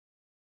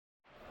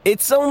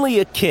It's only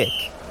a kick,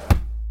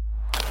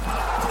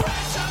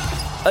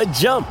 a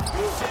jump,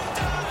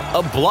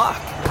 a block.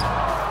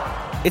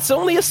 It's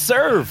only a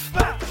serve.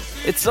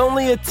 It's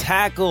only a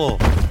tackle,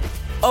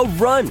 a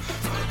run.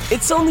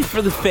 It's only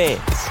for the fans.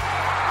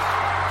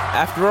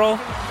 After all,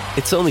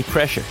 it's only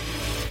pressure.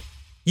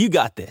 You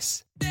got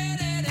this.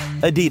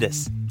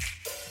 Adidas.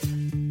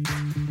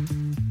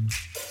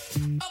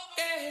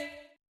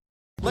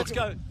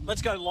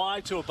 Let's go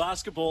live to a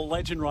basketball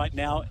legend right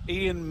now,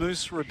 Ian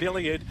Moose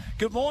Rebillard.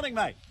 Good morning,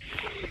 mate.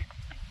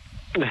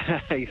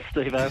 Hey,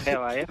 Steve-O,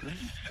 how are you?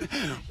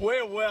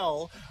 We're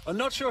well. I'm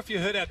not sure if you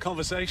heard our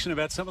conversation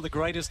about some of the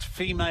greatest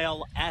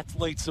female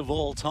athletes of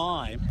all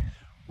time.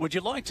 Would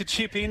you like to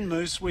chip in,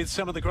 Moose, with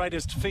some of the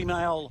greatest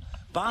female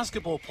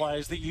basketball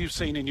players that you've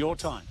seen in your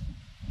time?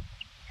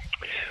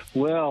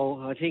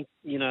 Well, I think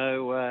you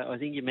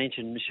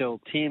mentioned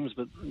Michelle Timms,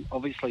 but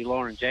obviously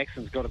Lauren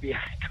Jackson's got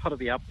to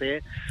be up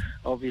there.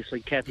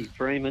 Obviously, Kathy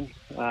Freeman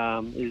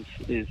is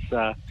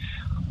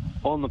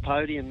on the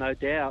podium, no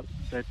doubt.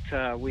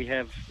 But we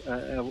have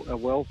a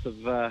wealth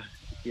of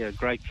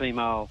great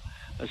female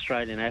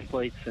Australian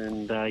athletes,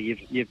 and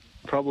you've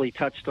probably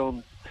touched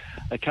on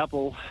a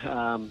couple,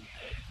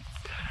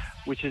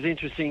 which is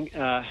interesting.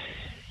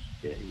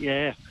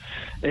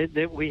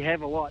 We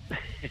have a lot.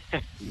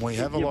 We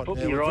have a lot.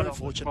 Yeah, we're very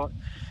fortunate.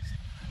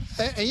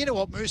 And you know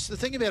what, Moose? The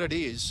thing about it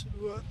is,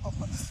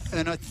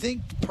 and I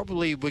think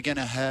probably we're going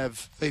to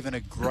have even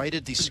a greater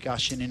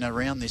discussion in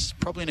around this,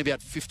 probably in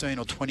about 15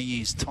 or 20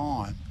 years'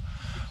 time,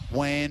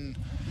 when,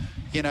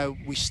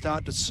 we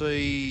start to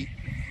see,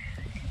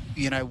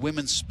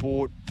 women's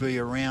sport be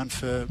around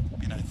for,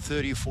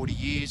 30 or 40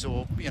 years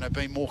or,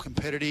 being more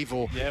competitive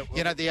or, the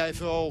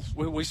AFL.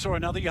 We saw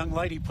another young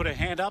lady put her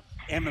hand up,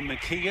 Emma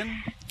McKeon.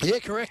 Yeah,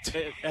 correct.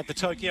 At the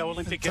Tokyo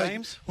Olympic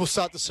Games. We'll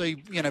start to see,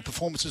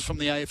 performances from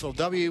the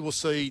AFLW. We'll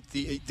see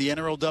the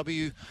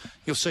NRLW.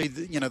 You'll see,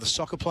 the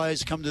soccer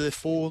players come to their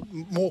fore,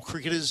 more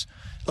cricketers.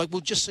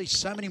 We'll just see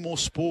so many more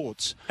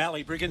sports.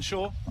 Ali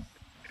Brigginshaw.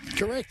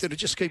 Correct. It'll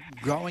just keep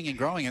growing and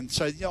growing. And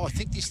so, I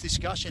think this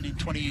discussion in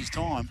 20 years'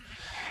 time,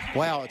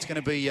 wow, it's going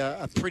to be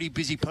a pretty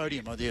busy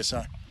podium, I dare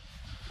say.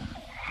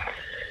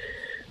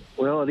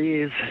 Well, it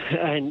is.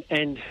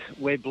 And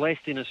we're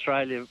blessed in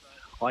Australia,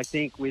 I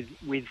think, with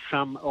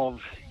some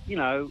of,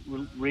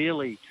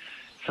 really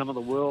some of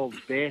the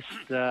world's best,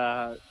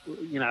 and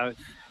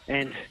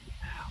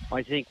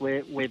I think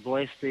we're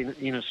blessed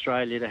in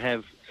Australia to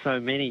have so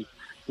many,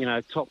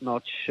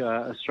 top-notch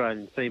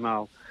Australian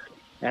female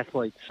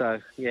athletes.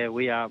 So, yeah,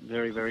 we are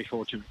very, very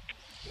fortunate.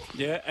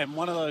 Yeah, and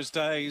one of those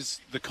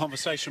days, the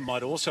conversation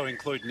might also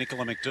include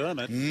Nicola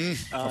McDermott.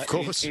 Of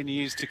course. In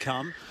years to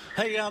come.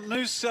 Hey,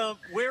 Moose,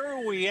 where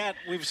are we at?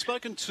 We've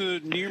spoken to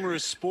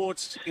numerous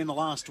sports in the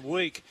last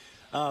week,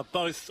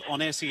 both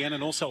on SEN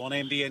and also on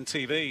NBN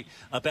TV,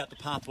 about the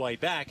pathway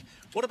back.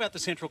 What about the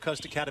Central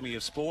Coast Academy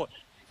of Sport?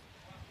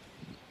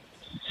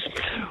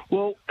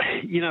 Well,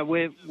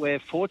 we're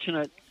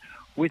fortunate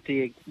with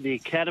the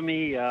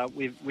academy.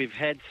 We've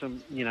had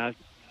some,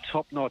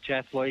 top-notch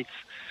athletes.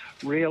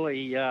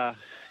 Really,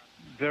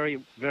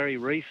 very, very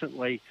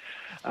recently,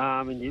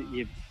 and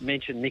you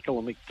mentioned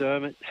Nicola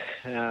McDermott.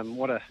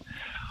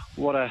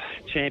 What a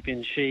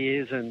champion she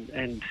is,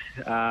 and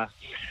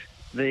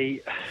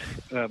the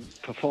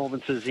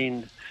performances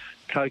in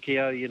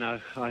Tokyo.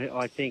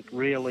 I think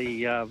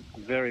really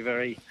very,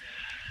 very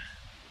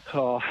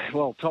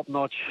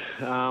top-notch,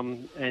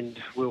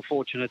 and we're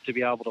fortunate to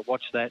be able to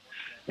watch that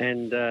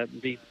and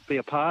be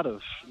a part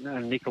of.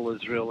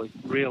 Nicola's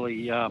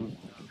really.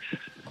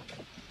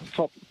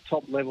 Top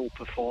level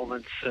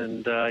performance,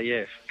 and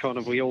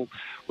we all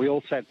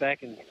sat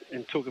back and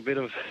took a bit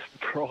of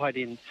pride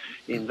in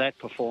that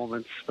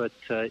performance. But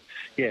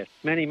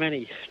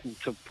many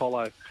to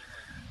follow.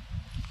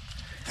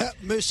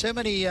 Moose, how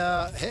many?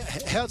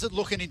 How's it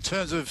looking in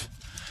terms of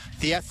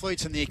the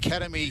athletes and the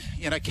academy?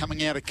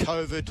 Coming out of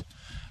COVID,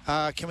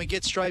 can we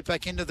get straight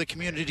back into the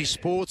community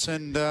sports?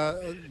 And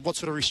what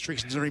sort of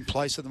restrictions are in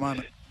place at the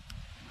moment?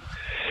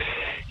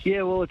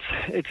 Yeah, well,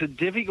 it's a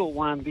difficult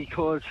one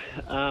because,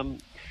 as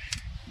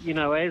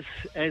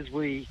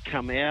we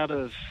come out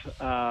of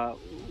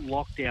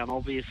lockdown,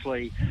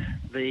 obviously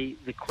the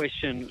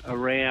question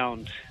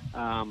around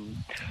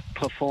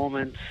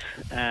performance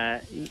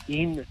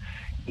in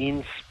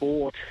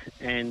sport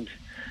and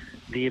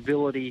the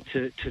ability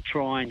to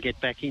try and get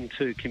back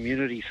into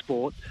community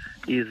sport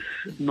is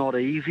not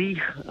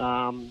easy.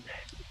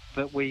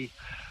 But we're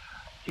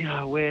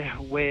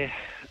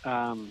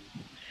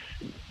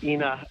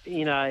in a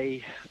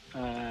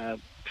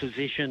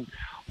position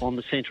on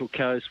the Central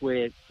Coast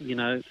where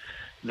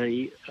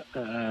the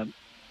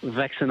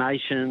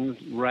vaccination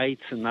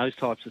rates and those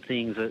types of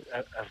things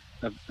are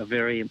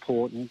very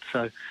important.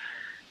 So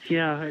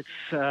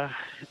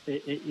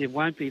it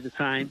won't be the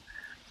same,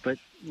 but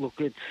look,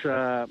 it's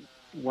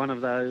one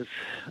of those.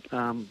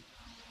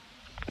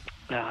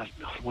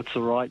 What's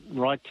the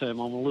right term?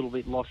 I'm a little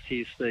bit lost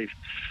here, Steve.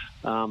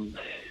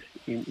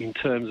 In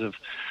terms of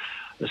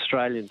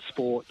Australian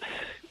sport,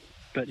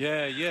 but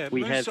yeah.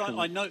 We Moose, have some...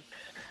 I know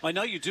I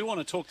know you do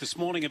want to talk this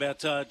morning about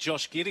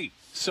Josh Giddey.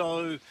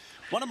 So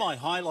one of my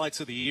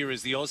highlights of the year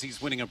is the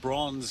Aussies winning a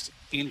bronze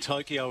in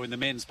Tokyo in the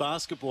men's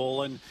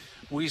basketball. And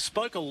we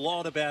spoke a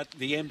lot about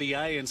the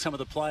NBA and some of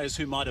the players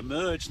who might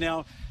emerge.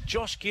 Now,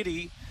 Josh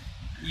Giddey,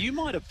 you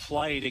might have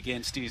played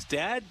against his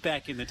dad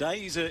back in the day.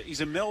 He's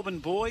a Melbourne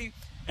boy,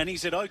 and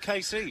he's at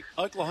OKC,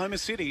 Oklahoma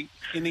City,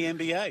 in the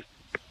NBA.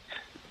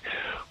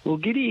 Well,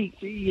 Giddey,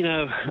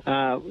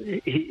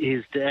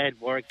 his dad,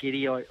 Warwick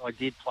Giddey, I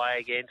did play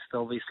against.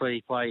 Obviously,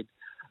 he played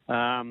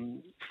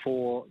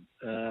for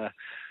the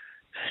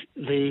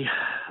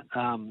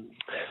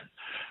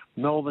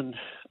Melbourne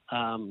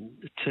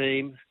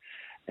team,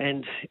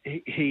 and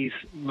he's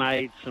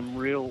made some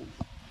real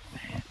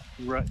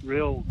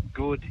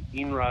good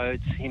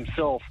inroads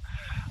himself.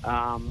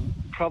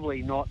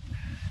 Probably not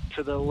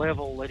to the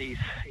level that his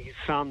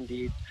son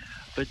did,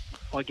 but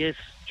I guess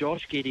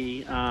Josh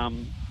Giddey,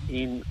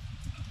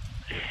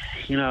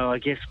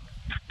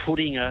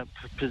 putting a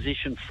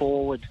position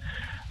forward,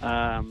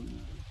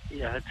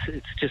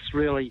 it's just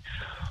really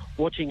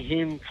watching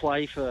him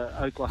play for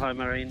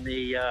Oklahoma in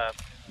the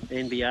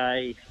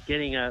NBA,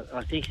 getting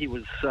I think he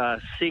was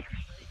sixth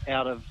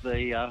out of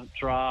the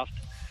draft,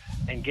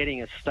 and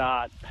getting a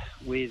start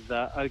with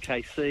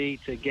OKC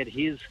to get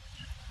his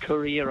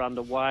career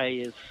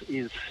underway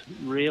is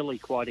really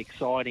quite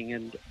exciting.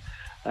 And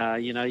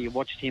you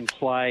watched him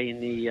play in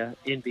the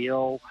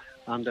NBL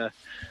under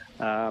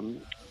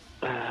I'm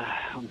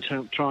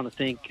trying to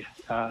think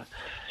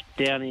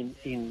down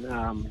in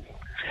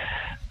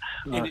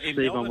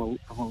Melbourne.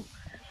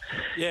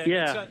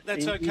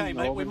 That's okay,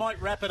 mate. We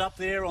might wrap it up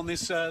there on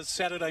this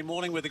Saturday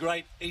morning with the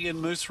great Ian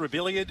Moose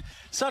Rebillard.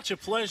 Such a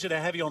pleasure to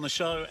have you on the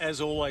show,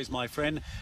 as always, my friend.